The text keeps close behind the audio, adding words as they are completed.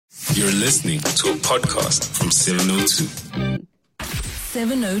You're listening to a podcast from 702.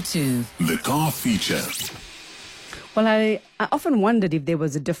 702. The Car Feature. Well, I often wondered if there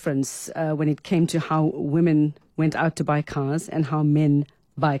was a difference when it came to how women went out to buy cars and how men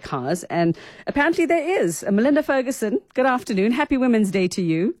buy cars. And apparently there is. Melinda Ferguson, good afternoon. Happy Women's Day to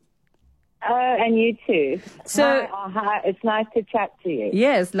you. And you too. So, hi. It's nice to chat to you.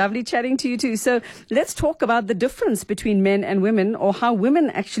 Yes, lovely chatting to you too. So let's talk about the difference between men and women, or how women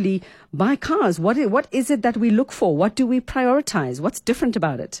actually buy cars. What is it that we look for? What do we prioritize? What's different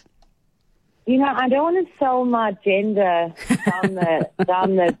about it? You know, I don't want to sell my gender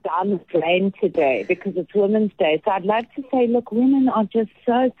down the drain today because it's Women's Day. So I'd like to say, look, women are just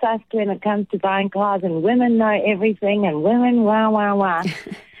so sussed when it comes to buying cars, and women know everything, and women, wow.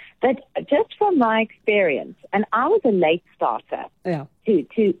 But just from my experience, and I was a late starter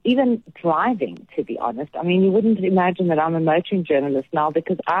to even driving, to be honest. I mean, you wouldn't imagine that I'm a motoring journalist now,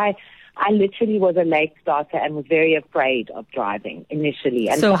 because I literally was a late starter and was very afraid of driving initially.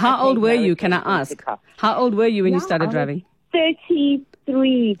 And so how old were you, can I ask? How old were you when you started driving?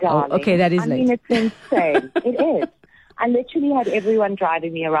 33, darling. Oh, okay, that is late. late. I mean, it's insane. It is. I literally had everyone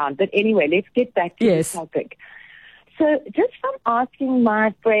driving me around. But anyway, let's get back to the topic. So just from asking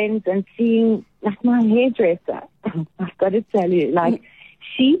my friends and seeing, like, my hairdresser, I've got to tell you, like,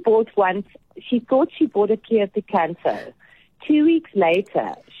 she thought she bought a Kia Picanto. 2 weeks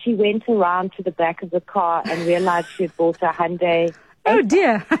later, she went around to the back of the car and realized she had bought a Hyundai. Oh,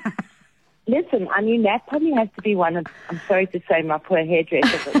 dear. Listen, I mean, that probably has to be one of, I'm sorry to say, my poor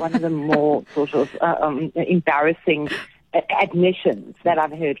hairdresser, but one of the more sort of embarrassing admissions that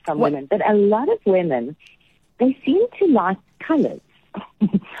I've heard from women. But a lot of women, they seem to like colors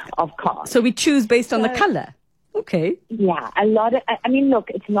of cars. So we choose based on the color. Okay. Yeah, I mean, look,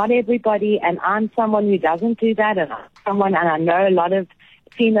 it's not everybody, and I'm someone who doesn't do that, and and I know a lot of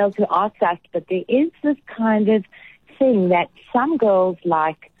females who are sassed, but there is this kind of thing that some girls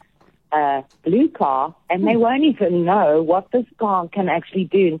like a blue car, and they won't even know what this car can actually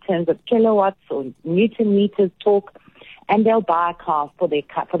do in terms of kilowatts or Newton meters, torque, and they'll buy a car for the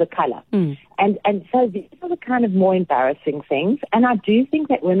color. And so these are the kind of more embarrassing things, and I do think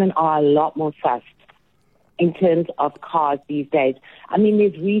that women are a lot more fussed in terms of cars these days. I mean,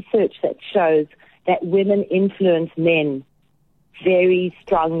 there's research that shows that women influence men very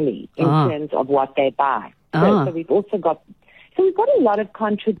strongly in terms of what they buy. So we've got a lot of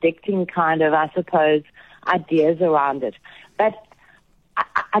contradicting kind of, I suppose, ideas around it. But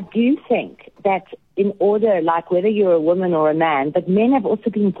I do think that in order, like whether you're a woman or a man, but men have also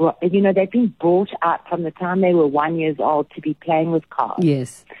been, they've been brought up from the time they were 1 year old to be playing with cars.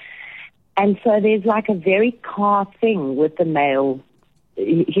 Yes. And so there's like a very car thing with the male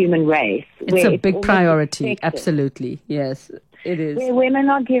human race. It's a big priority. Absolutely. Yes, it is. Where women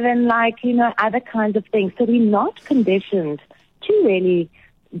are given other kinds of things. So we're not conditioned to really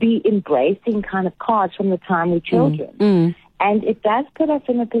be embracing kind of cars from the time we're children. And it does put us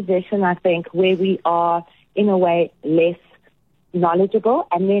in a position, I think, where we are in a way less knowledgeable,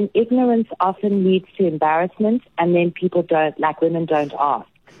 and then ignorance often leads to embarrassment, and then women don't ask.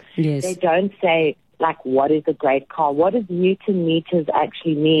 Yes. They don't say, like, what is a great car? What does Newton meters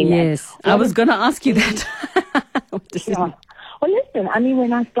actually mean? Yes, I was going to ask you that. Yeah. Well, listen, I mean,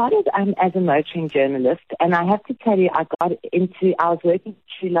 when I started as a motoring journalist, and I have to tell you, I was working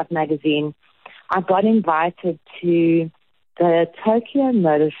at True Love magazine. I got invited to the Tokyo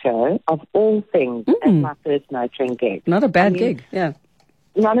Motor Show, of all things, as my first motoring gig. Not a bad gig, yeah.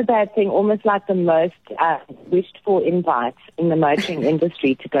 Not a bad thing, almost like the most wished for invite in the motoring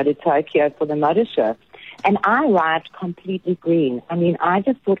industry to go to Tokyo for the motor show. And I arrived completely green. I mean, I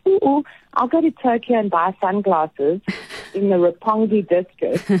just thought, I'll go to Tokyo and buy sunglasses in the Roppongi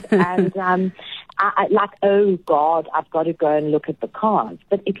district. And oh God, I've got to go and look at the cars.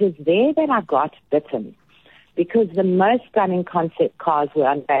 But it was there that I got bitten, because the most stunning concept cars were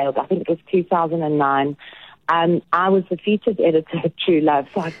unveiled. I think it was 2009. I was the featured editor at True Love,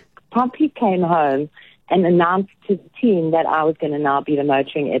 so I promptly came home and announced to the team that I was going to now be the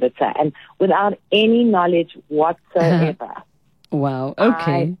motoring editor, and without any knowledge whatsoever. Wow,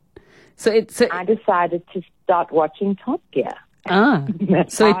 okay. I decided to start watching Top Gear.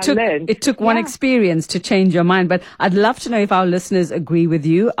 So it took one experience to change your mind. But I'd love to know if our listeners agree with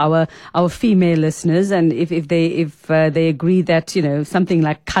you, our female listeners, and if they agree that something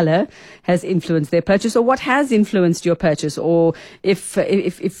like color has influenced their purchase, or what has influenced your purchase, or if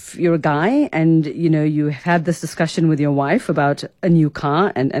you're a guy and you have had this discussion with your wife about a new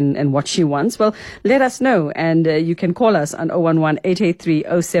car and what she wants. Well, let us know, and you can call us on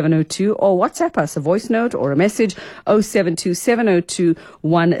 011-883-0702 or WhatsApp us a voice note or a message 0727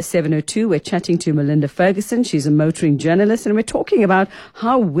 702-1702. We're chatting to Melinda Ferguson. She's a motoring journalist, and we're talking about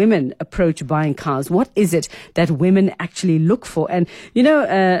how women approach buying cars. What is it that women actually look for? And,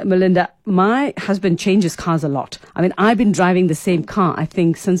 Melinda, my husband changes cars a lot. I mean, I've been driving the same car, I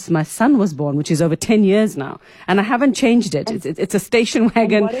think, since my son was born, which is over 10 years now. And I haven't changed it. It's a station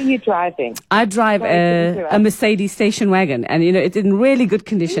wagon. And what are you driving? I drive a Mercedes station wagon, and, it's in really good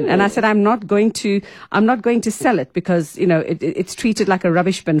condition. And I said, I'm not going to sell it because, it's treated like a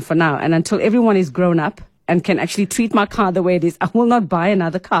rubbish bin for now. And until everyone is grown up and can actually treat my car the way it is, I will not buy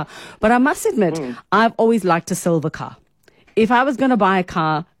another car. But I must admit, I've always liked a silver car. If I was going to buy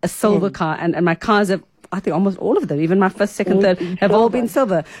a silver car, and my cars have, I think almost all of them, even my first, second, third, have all been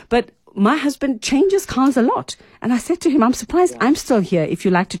silver. But my husband changes cars a lot. And I said to him, I'm surprised I'm still here if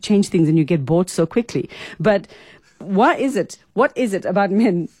you like to change things and you get bored so quickly. But what is it about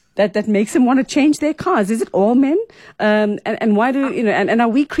men that makes them want to change their cars? Is it all men? And why do, and are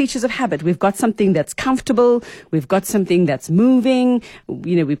we creatures of habit? We've got something that's comfortable. We've got something that's moving.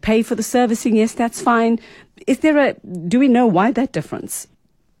 We pay for the servicing. Yes, that's fine. Do we know why that difference?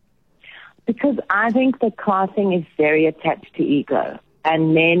 Because I think the car thing is very attached to ego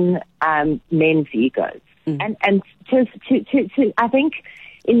and men's egos. And to I think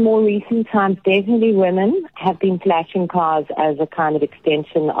in more recent times, definitely women have been flashing cars as a kind of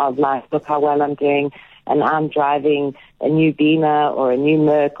extension of like, look how well I'm doing, and I'm driving a new Beamer or a new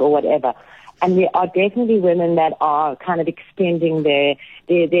Merc or whatever. And there are definitely women that are kind of extending their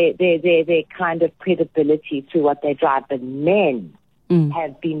kind of credibility through what they drive. But men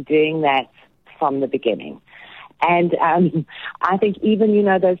have been doing that from the beginning. And I think even,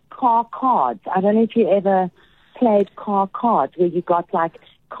 those car cards, I don't know if you ever played car cards where you got like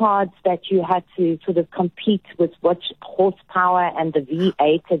cards that you had to sort of compete with which horsepower and the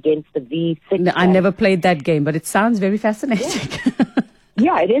V8 against the V6. No, I never played that game, but it sounds very fascinating.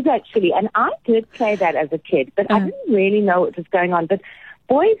 Yeah, it is actually. And I did play that as a kid, but I didn't really know what was going on. But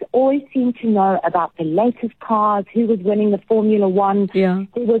boys always seem to know about the latest cars, who was winning the Formula One. Yeah.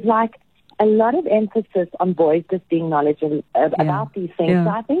 There was like a lot of emphasis on boys just being knowledgeable about these things. Yeah. So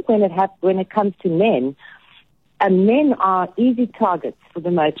I think when it comes to men, men are easy targets for the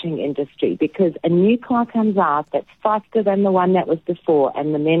motoring industry because a new car comes out that's faster than the one that was before,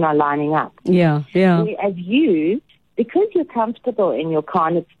 and the men are lining up. Yeah, yeah. As you, because you're comfortable in your car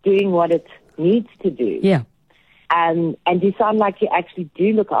and it's doing what it needs to do. Yeah. And you sound like you actually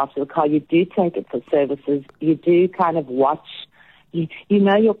do look after the car. You do take it for services. You do kind of watch. You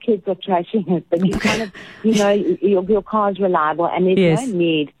know your kids are trashing it, but you kind of, your car's reliable, and there's no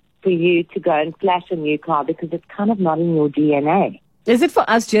need for you to go and flash a new car because it's kind of not in your DNA. Is it for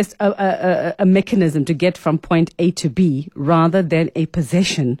us just a mechanism to get from point A to B rather than a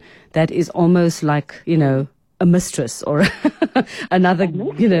possession that is almost like, a mistress or another,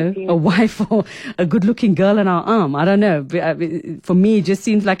 a wife or a good-looking girl in our arm? I don't know. For me, it just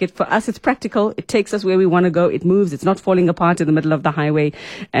seems like for us, it's practical. It takes us where we want to go. It moves. It's not falling apart in the middle of the highway,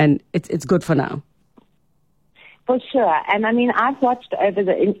 and it's good for now. For sure. And I mean, I've watched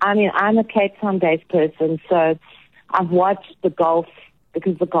I'm a Cape Town-based person, so I've watched the Gulf,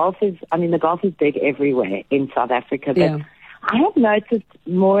 because the Gulf is big everywhere in South Africa. But I have noticed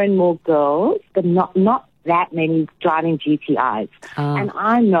more and more girls, but not that many, driving GTIs. And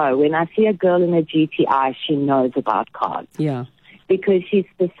I know when I see a girl in a GTI, she knows about cars. Yeah. Because she's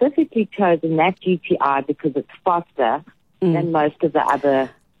specifically chosen that GTI because it's faster than most of the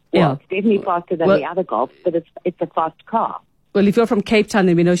other. Well, it's definitely faster than the other Golfs, but it's a fast car. Well, if you're from Cape Town,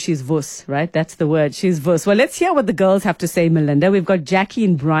 then we know she's Vus, right? That's the word. She's Vus. Well, let's hear what the girls have to say, Melinda. We've got Jackie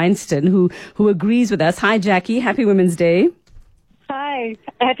in Bryanston who agrees with us. Hi, Jackie. Happy Women's Day. Hi.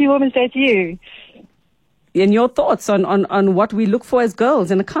 Happy Women's Day to you. And your thoughts on what we look for as girls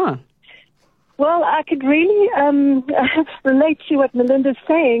in a car? Well, I could really relate to what Melinda's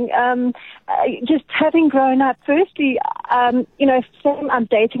saying. Just having grown up, firstly, say I'm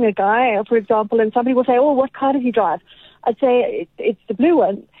dating a guy, for example, and somebody will say, "Oh, what car does he drive?" I'd say it's the blue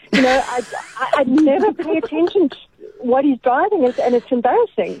one. I'd never pay attention to what he's driving, and it's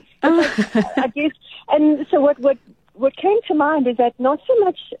embarrassing. I guess. And so what came to mind is that not so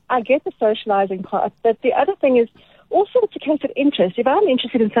much I get the socializing part, but the other thing is also it's a case of interest. If I'm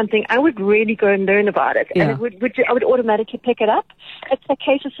interested in something, I would really go and learn about it, and I would automatically pick it up. It's a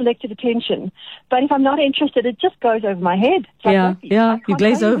case of selective attention. But if I'm not interested, it just goes over my head. You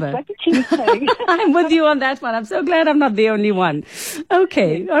glaze over. I'm with you on that one. I'm so glad I'm not the only one.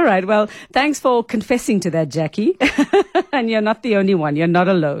 Okay, all right. Well, thanks for confessing to that, Jackie. And you're not the only one. You're not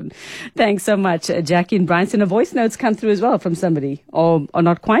alone. Thanks so much, Jackie in Bryanston. A voice notes come through as well from somebody, or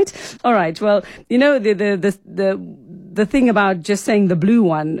not quite. All right. Well, the thing about just saying the blue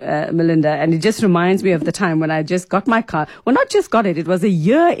one, Melinda, and it just reminds me of the time when I just got my car. Well, not just got it. It was a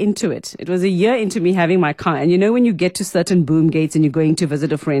year into it. It was a year into me having my car. And you know, when you get to certain boom gates and you're going to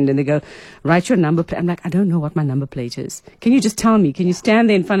visit a friend and they go, write your number plate. I'm like, I don't know what my number plate is. Can you just tell me? Can you stand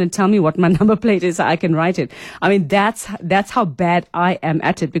there in front and tell me what my number plate is so I can write it? I mean, that's how bad I am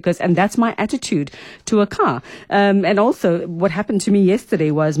at it and that's my attitude to a car. And also what happened to me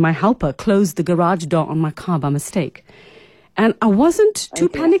yesterday was my helper closed the garage door on my car by mistake. And I wasn't too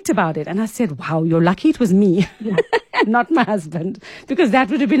panicked about it. And I said, wow, you're lucky it was me and not my husband, because that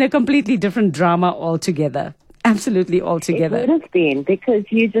would have been a completely different drama altogether. Absolutely altogether. It would have been, because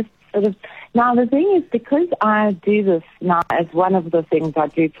you just sort of... Now, the thing is, because I do this now as one of the things I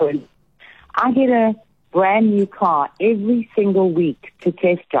do I get a brand new car every single week to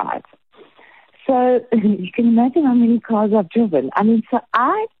test drive. So you can imagine how many cars I've driven. I mean, so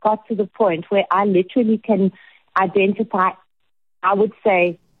I got to the point where I literally can identify, I would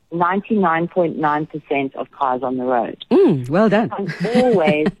say, 99.9% of cars on the road. Well done. I'm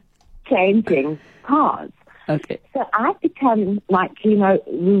always changing cars. Okay. So I've become,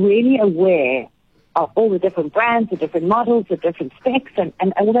 really aware of all the different brands, the different models, the different specs,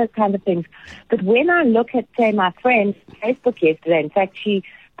 and all those kind of things. But when I look at, say, my friend's Facebook yesterday, in fact, she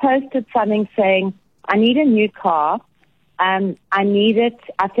posted something saying, I need a new car. I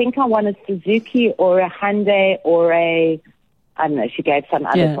think I want a Suzuki or a Hyundai or I don't know, she gave some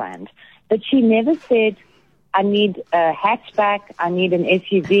other brand. But she never said, I need a hatchback, I need an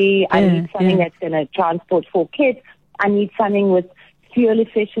SUV, I need something that's going to transport 4 kids, I need something with fuel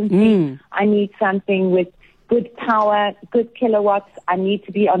efficiency, I need something with good power, good kilowatts, I need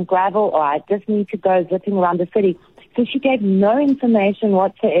to be on gravel, or I just need to go zipping around the city. So she gave no information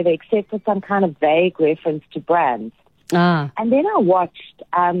whatsoever except for some kind of vague reference to brands. And then I watched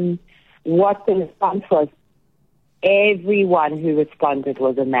what the response was. Everyone who responded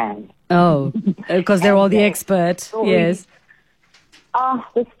was a man. Oh, because they're all the experts. Stories, yes.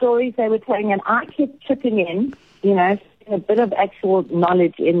 The stories they were telling, and I kept chipping in, a bit of actual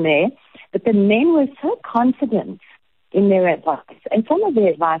knowledge in there. But the men were so confident in their advice. And some of their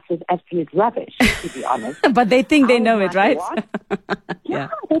advice was absolute rubbish, to be honest. But they think they know it, right? Yeah,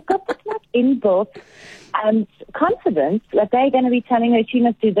 they've got this inbuilt confidence that they're going to be telling her she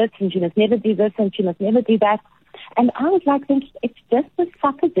must do this and she must never do this and she must never do that. And I was like thinking, it's just a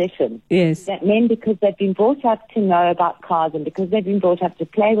supposition that men, because they've been brought up to know about cars and because they've been brought up to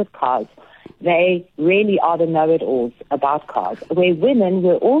play with cars, they really are the know-it-alls about cars. Where women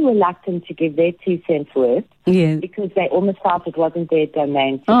were all reluctant to give their 2 cents worth because they almost felt it wasn't their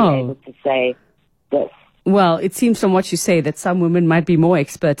domain to be able to say this. Well, it seems from what you say that some women might be more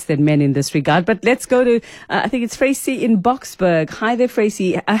experts than men in this regard. But let's go to, I think it's Tracy in Boksburg. Hi there,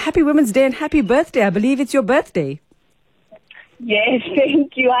 Tracy. Happy Women's Day and happy birthday. I believe it's your birthday. Yes,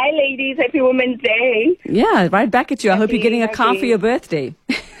 thank you. Hi, ladies. Happy Women's Day. Yeah, right back at you. I hope you're getting a car for your birthday.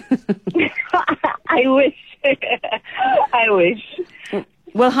 I wish. I wish.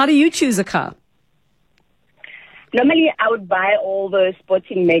 Well, how do you choose a car? Normally, I would buy all the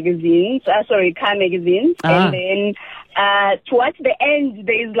sporting magazines, car magazines, and then towards the end,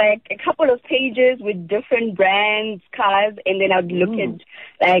 there's like a couple of pages with different brands, cars, and then I'd look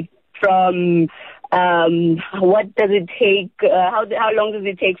at from what does it take, how long does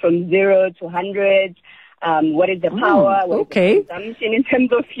it take from 0 to 100, what is the power, what is the consumption in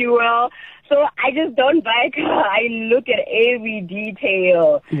terms of fuel. So I just don't buy a car. I look at every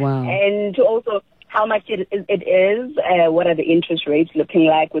detail. Wow. And to also how much it is, what are the interest rates looking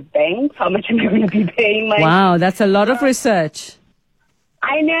like with banks, how much am I going to be paying my... Wow, that's a lot of research.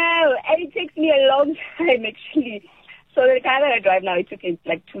 I know, and it takes me a long time, actually. So the car that I drive now, it took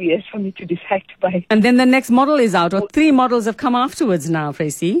like 2 years for me to decide to buy. And then the next model is out, or 3 models have come afterwards now,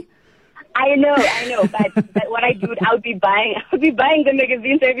 Tracy. I know, but what I do, I'll be buying the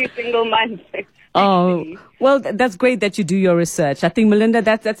magazines every single month. Oh, well, that's great that you do your research. I think, Melinda,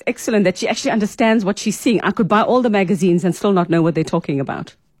 that's excellent that she actually understands what she's seeing. I could buy all the magazines and still not know what they're talking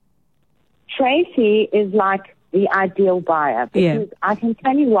about. Tracy is like the ideal buyer because I can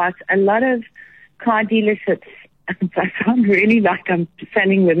tell you what, a lot of car dealerships, I sound really like I'm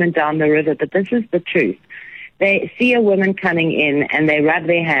sending women down the river, but this is the truth. They see a woman coming in and they rub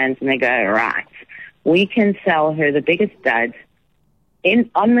their hands and they go, right, we can sell her the biggest stud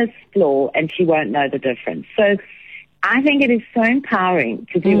on this floor and she won't know the difference. So I think it is so empowering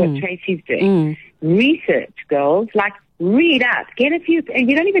to do what Tracy's doing. Research, girls, like read up, get a few, and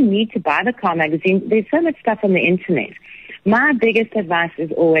you don't even need to buy the car magazine. There's so much stuff on the internet. My biggest advice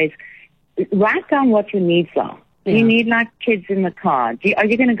is always write down what your needs are. Do you need like kids in the car? Are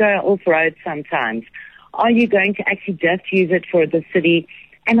you going to go off-road sometimes? Are you going to actually just use it for the city?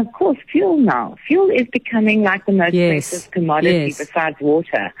 And of course, fuel now. Fuel is becoming like the most precious commodity besides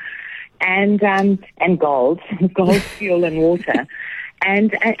water. And gold, fuel and water.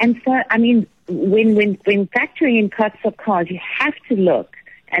 And so, I mean, when factoring in costs of cars, you have to look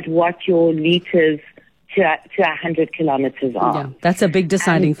at what your liters to 100 kilometers are. Yeah, that's a big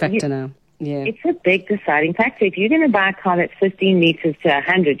deciding factor now. Yeah. It's a big deciding factor. If you're going to buy a car that's 15 liters to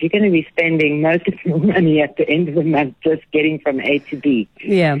 100, you're going to be spending most of your money at the end of the month just getting from A to B.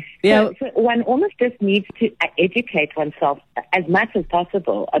 Yeah. So one almost just needs to educate oneself as much as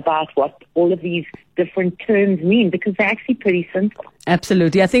possible about what all of these different terms mean, because they're actually pretty simple.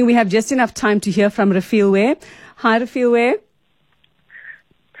 Absolutely. I think we have just enough time to hear from Refill Ware. Hi, Refill Ware.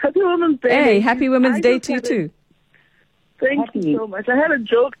 Happy Women's Day. Hey, happy Women's Day to you too. Thank you so much. I had a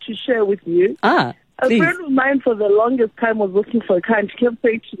joke to share with you. A friend of mine for the longest time was looking for a car, and she kept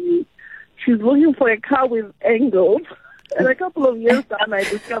saying to me, she's looking for a car with angles. And a couple of years down, I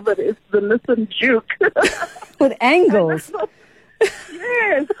discovered it's the Nissan Juke. With angles?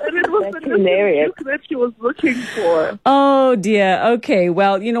 Yes, and it was the Nissan Juke that she was looking for. Oh, dear. Okay,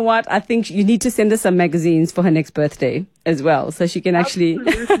 well, you know what? I think you need to send her some magazines for her next birthday as well, so she can actually...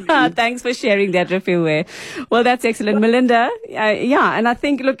 Thanks for sharing that, Refill. Well, that's excellent. Melinda, and I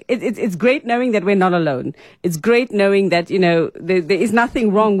think, look, it's great knowing that we're not alone. It's great knowing that, you know, there is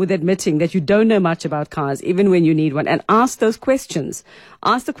nothing wrong with admitting that you don't know much about cars, even when you need one, and ask those questions.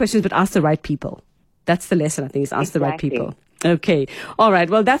 Ask the questions, but ask the right people. That's the lesson, I think, is ask the right people. Okay. All right.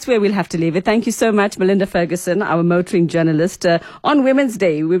 Well, that's where we'll have to leave it. Thank you so much, Melinda Ferguson, our motoring journalist. On Women's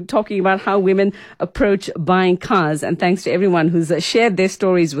Day, we're talking about how women approach buying cars. And thanks to everyone who's shared their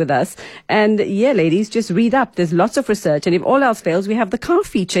stories with us. And yeah, ladies, just read up. There's lots of research. And if all else fails, we have the car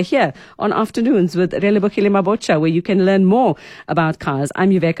feature here on Afternoons with Relebohile Mabotja, where you can learn more about cars.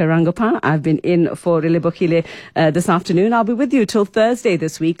 I'm Yuveka Rangopa. I've been in for Relebohile this afternoon. I'll be with you till Thursday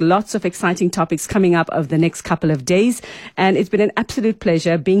this week. Lots of exciting topics coming up over the next couple of days. And it's been an absolute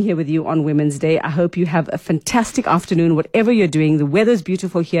pleasure being here with you on Women's Day. I hope you have a fantastic afternoon, whatever you're doing. The weather's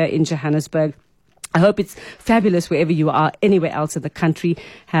beautiful here in Johannesburg. I hope it's fabulous wherever you are, anywhere else in the country.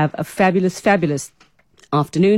 Have a fabulous, fabulous afternoon.